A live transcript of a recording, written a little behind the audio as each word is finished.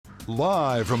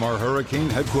Live from our hurricane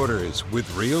headquarters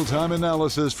with real-time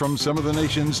analysis from some of the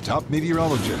nation's top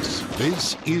meteorologists.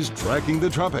 This is Tracking the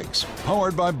Tropics,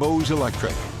 powered by Bose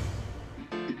Electric.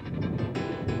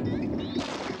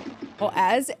 Well,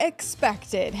 as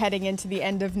expected, heading into the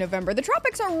end of November, the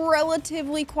tropics are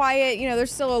relatively quiet. You know,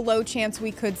 there's still a low chance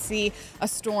we could see a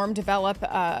storm develop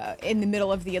in the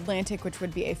middle of the Atlantic, which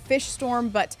would be a fish storm.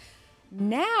 But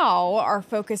now our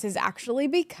focus is actually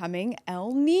becoming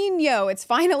El Nino. It's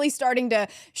finally starting to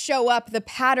show up, the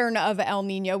pattern of El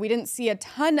Nino. We didn't see a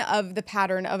ton of the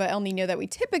pattern of El Nino that we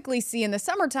typically see in the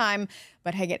summertime,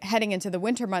 but heading into the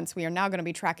winter months, we are now going to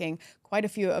be tracking quite a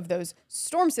few of those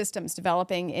storm systems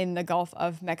developing in the Gulf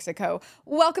of Mexico.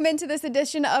 Welcome into this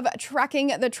edition of Tracking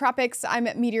the Tropics. I'm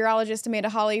meteorologist Amanda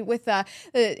Hawley with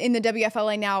in the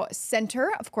WFLA Now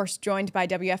Center, of course, joined by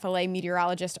WFLA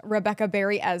meteorologist Rebecca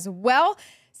Berry as well.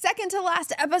 Second to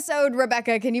last episode,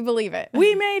 Rebecca, can you believe it?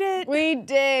 We made it. We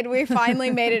did. We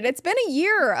finally made it. It's been a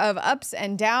year of ups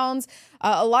and downs,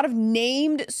 a lot of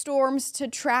named storms to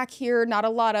track here, not a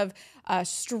lot of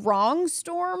strong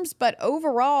storms, but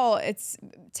overall, it's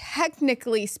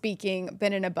technically speaking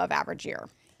been an above average year.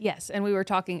 Yes, and we were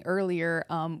talking earlier,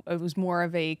 it was more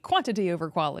of a quantity over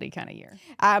quality kind of year.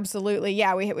 Absolutely.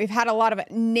 Yeah, we've had a lot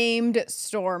of named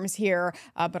storms here,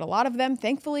 but a lot of them,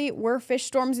 thankfully, were fish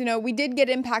storms. You know, we did get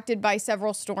impacted by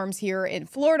several storms here in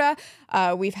Florida.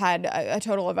 We've had a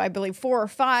total of, I believe, 4 or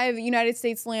 5 United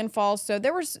States landfalls. So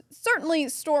there were certainly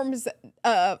storms,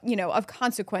 of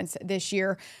consequence this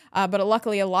year. But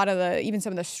luckily, a lot of even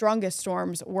some of the strongest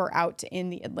storms were out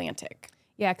in the Atlantic.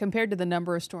 Yeah, compared to the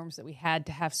number of storms that we had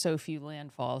to have so few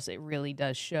landfalls, it really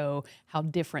does show how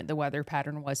different the weather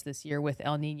pattern was this year with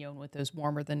El Nino and with those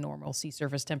warmer than normal sea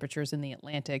surface temperatures in the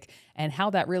Atlantic, and how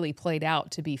that really played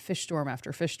out to be fish storm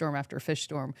after fish storm after fish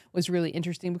storm was really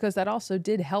interesting, because that also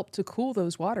did help to cool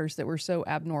those waters that were so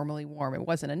abnormally warm. It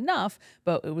wasn't enough,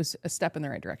 but it was a step in the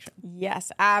right direction.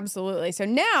 Yes, absolutely. So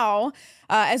now,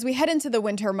 as we head into the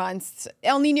winter months,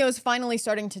 El Nino is finally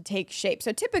starting to take shape.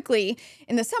 So typically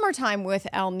in the summertime with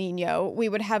El Nino, we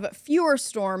would have fewer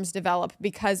storms develop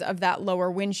because of that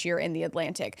lower wind shear in the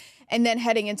Atlantic. And then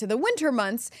heading into the winter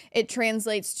months, it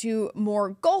translates to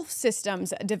more Gulf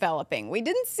systems developing. We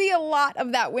didn't see a lot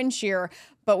of that wind shear,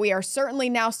 but we are certainly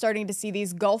now starting to see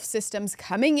these Gulf systems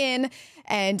coming in,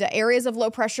 and areas of low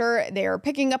pressure, they're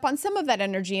picking up on some of that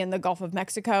energy in the Gulf of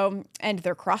Mexico, and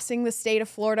they're crossing the state of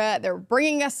Florida. They're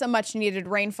bringing us some much needed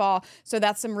rainfall. So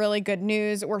that's some really good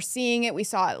news. We're seeing it. We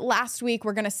saw it last week.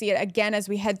 We're going to see it again as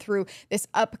we head through this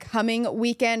upcoming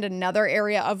weekend. Another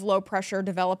area of low pressure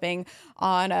developing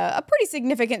on a pretty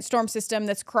significant storm system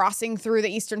that's crossing through the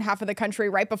eastern half of the country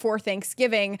right before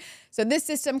Thanksgiving. So this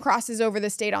system crosses over the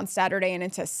state on Saturday and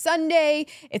into Sunday.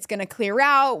 It's going to clear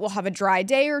out. We'll have a dry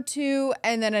day or two,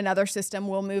 and then another system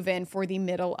will move in for the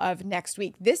middle of next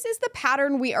week. This is the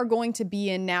pattern we are going to be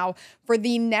in now for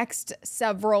the next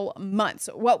several months.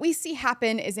 What we see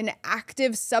happen is an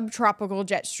active subtropical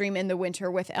jet stream in the winter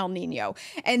with El Nino,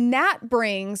 and that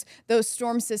brings those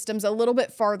storm systems a little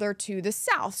bit farther to the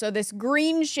south. So this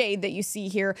green shade that you see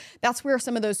here, that's where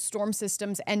some of those storm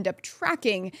systems end up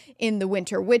tracking in the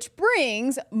winter, which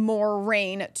brings more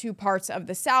rain to parts of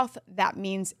the south. That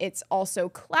means it's also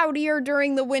cloudier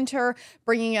during the winter,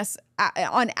 bringing us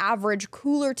on average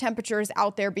cooler temperatures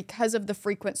out there because of the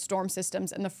frequent storm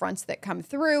systems and the fronts that come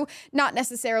through, not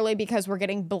necessarily because we're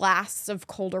getting blasts of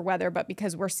colder weather, but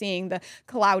because we're seeing the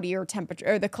cloudier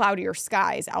temperature or the cloudier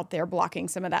skies out there blocking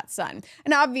some of that sun.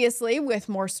 And obviously with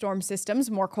more storm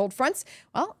systems, more cold fronts,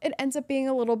 well, it ends up being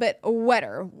a little bit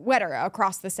wetter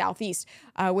across the southeast,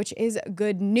 which is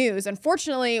good news.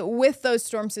 Unfortunately, with those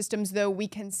storm systems, though, we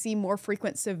can see more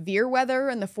frequent severe weather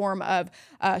in the form of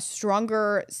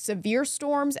stronger severe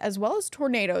storms as well as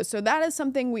tornadoes. So that is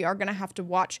something we are going to have to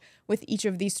watch with each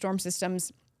of these storm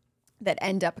systems that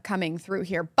end up coming through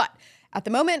here. But at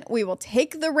the moment, we will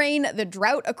take the rain, the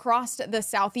drought across the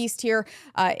southeast here.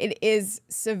 It is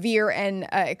severe and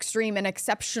extreme and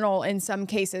exceptional in some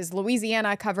cases.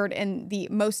 Louisiana covered in the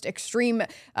most extreme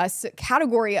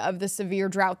category of the severe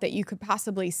drought that you could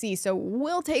possibly see. So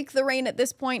we'll take the rain at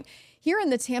this point. Here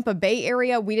in the Tampa Bay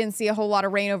area, we didn't see a whole lot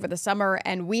of rain over the summer,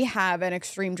 and we have an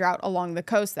extreme drought along the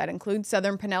coast that includes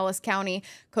southern Pinellas County,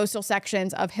 coastal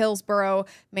sections of Hillsborough,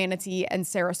 Manatee, and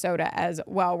Sarasota as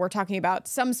well. We're talking about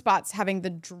some spots having the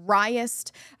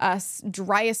driest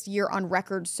year on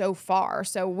record so far.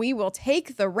 So we will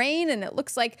take the rain, and it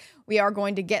looks like we are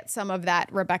going to get some of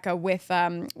that, Rebecca, with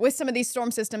some of these storm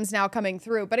systems now coming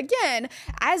through. But again,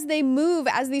 as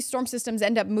these storm systems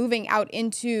end up moving out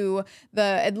into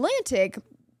the Atlantic,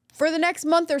 for the next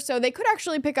month or so, they could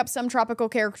actually pick up some tropical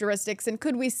characteristics. And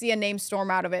could we see a named storm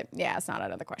out of it? Yeah, it's not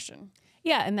out of the question.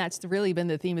 Yeah, and that's really been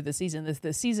the theme of the season.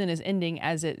 The season is ending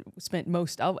as we spent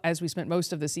most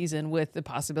of the season with the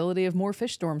possibility of more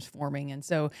fish storms forming. And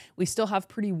so we still have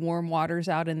pretty warm waters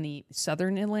out in the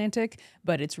southern Atlantic,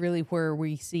 but it's really where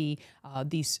we see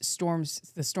these storms,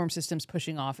 the storm systems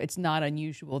pushing off. It's not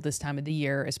unusual this time of the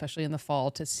year, especially in the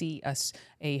fall, to see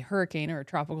a hurricane or a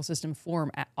tropical system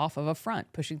form off of a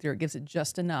front pushing through. It gives it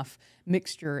just enough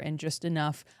mixture and just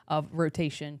enough of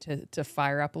rotation to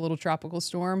fire up a little tropical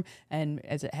storm. And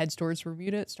as it heads towards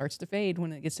Bermuda, it starts to fade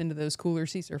when it gets into those cooler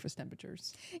sea surface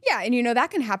temperatures. Yeah, and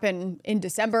that can happen in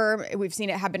December. We've seen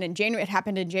it happen in January. It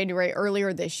happened in January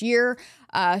earlier this year.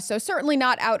 So certainly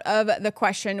not out of the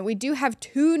question. We do have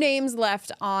 2 names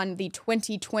left on the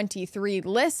 2023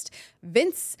 list,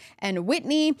 Vince and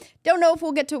Whitney. Don't know if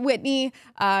we'll get to Whitney.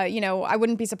 I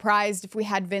wouldn't be surprised if we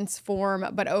had Vince form,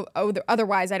 but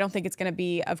otherwise I don't think it's going to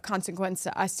be of consequence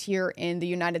to us here in the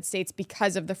United States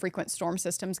because of the frequent storm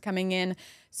systems coming in.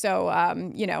 So,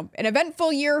 an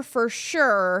eventful year for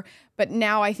sure. But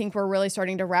now I think we're really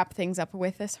starting to wrap things up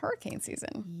with this hurricane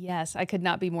season. Yes, I could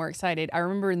not be more excited. I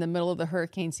remember in the middle of the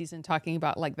hurricane season talking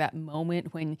about like that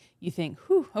moment when you think,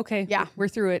 whew, okay, yeah, we're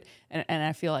through it. And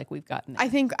I feel like we've gotten there.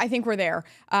 I think we're there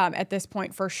at this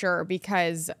point for sure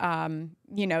because,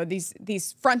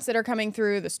 these fronts that are coming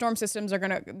through, the storm systems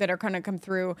that are going to come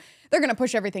through, they're going to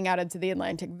push everything out into the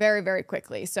Atlantic very, very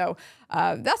quickly. So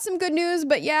that's some good news.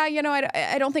 But yeah,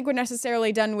 I don't think we're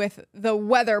necessarily done with the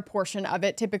weather portion of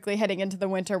it. Typically heading into the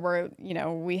winter where,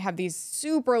 we have these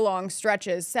super long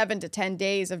stretches, 7 to 10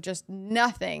 days of just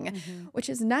nothing, which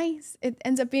is nice. It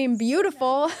ends up being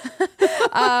beautiful,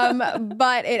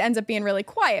 but it ends up being really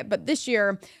quiet. But this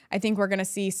year, I think we're going to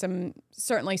see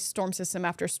certainly storm system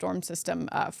after storm system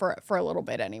for a little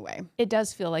bit anyway. It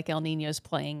does feel like El Nino's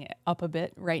playing up a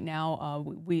bit right now.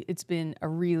 It's been a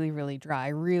really, really dry,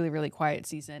 really, really quiet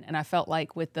season. And I felt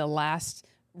like with the last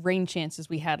rain chances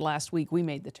we had last week, we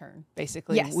made the turn.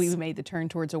 Basically, yes. We made the turn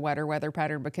towards a wetter weather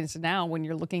pattern because now when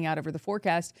you're looking out over the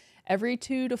forecast, every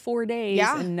 2 to 4 days,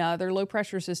 another low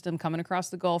pressure system coming across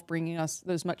the Gulf, bringing us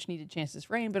those much needed chances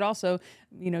of rain, but also,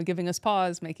 giving us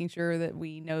pause, making sure that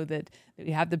we know that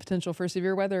we have the potential for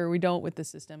severe weather or we don't with the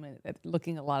system. And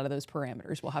looking at a lot of those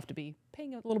parameters, we'll have to be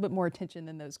paying a little bit more attention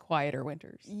than those quieter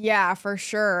winters. Yeah, for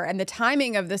sure. And the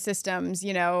timing of the systems,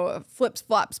 flips,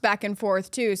 flops back and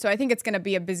forth too. So I think it's going to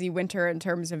be a busy winter in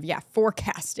terms of,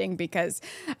 forecasting because,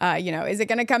 is it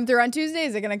going to come through on Tuesday?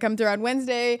 Is it going to come through on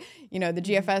Wednesday? The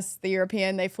GFS, the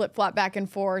European, they flip flop back and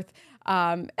forth.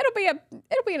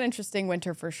 It'll be an interesting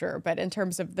winter for sure. But in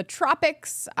terms of the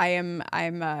tropics, I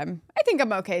think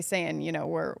I'm okay saying,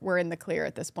 we're in the clear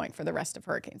at this point for the rest of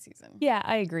hurricane season. Yeah,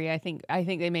 I agree. I think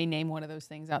they may name one of those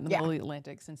things out in the middle of the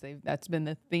Atlantic since that's been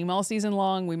the theme all season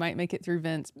long. We might make it through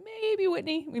Vince, maybe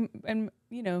Whitney,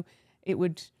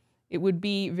 it would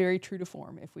be very true to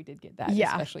form if we did get that,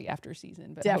 especially after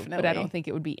season. But definitely. But I don't think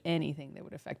it would be anything that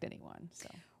would affect anyone. So.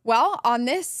 Well, on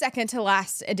this second to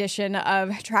last edition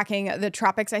of Tracking the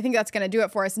Tropics, I think that's going to do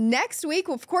it for us. Next week,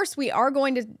 of course, we are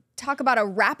going to talk about a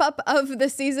wrap-up of the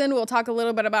season. We'll talk a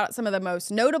little bit about some of the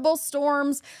most notable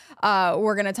storms.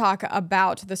 We're going to talk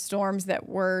about the storms that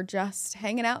were just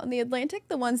hanging out in the Atlantic,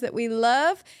 the ones that we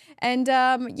love. And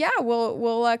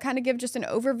we'll kind of give just an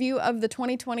overview of the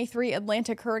 2023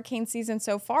 Atlantic hurricane season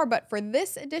so far. But for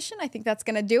this edition, I think that's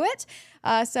going to do it.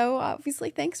 So obviously,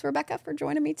 thanks, Rebecca, for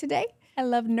joining me today. I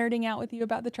love nerding out with you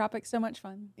about the tropics. So much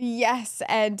fun. Yes,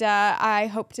 and I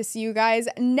hope to see you guys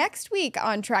next week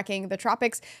on Tracking the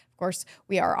Tropics. Of course,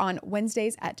 we are on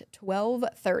Wednesdays at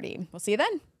 12:30. We'll see you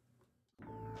then.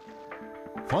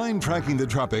 Find Tracking the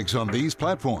Tropics on these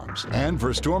platforms. And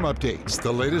for storm updates,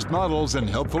 the latest models, and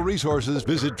helpful resources,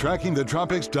 visit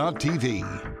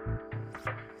trackingthetropics.tv.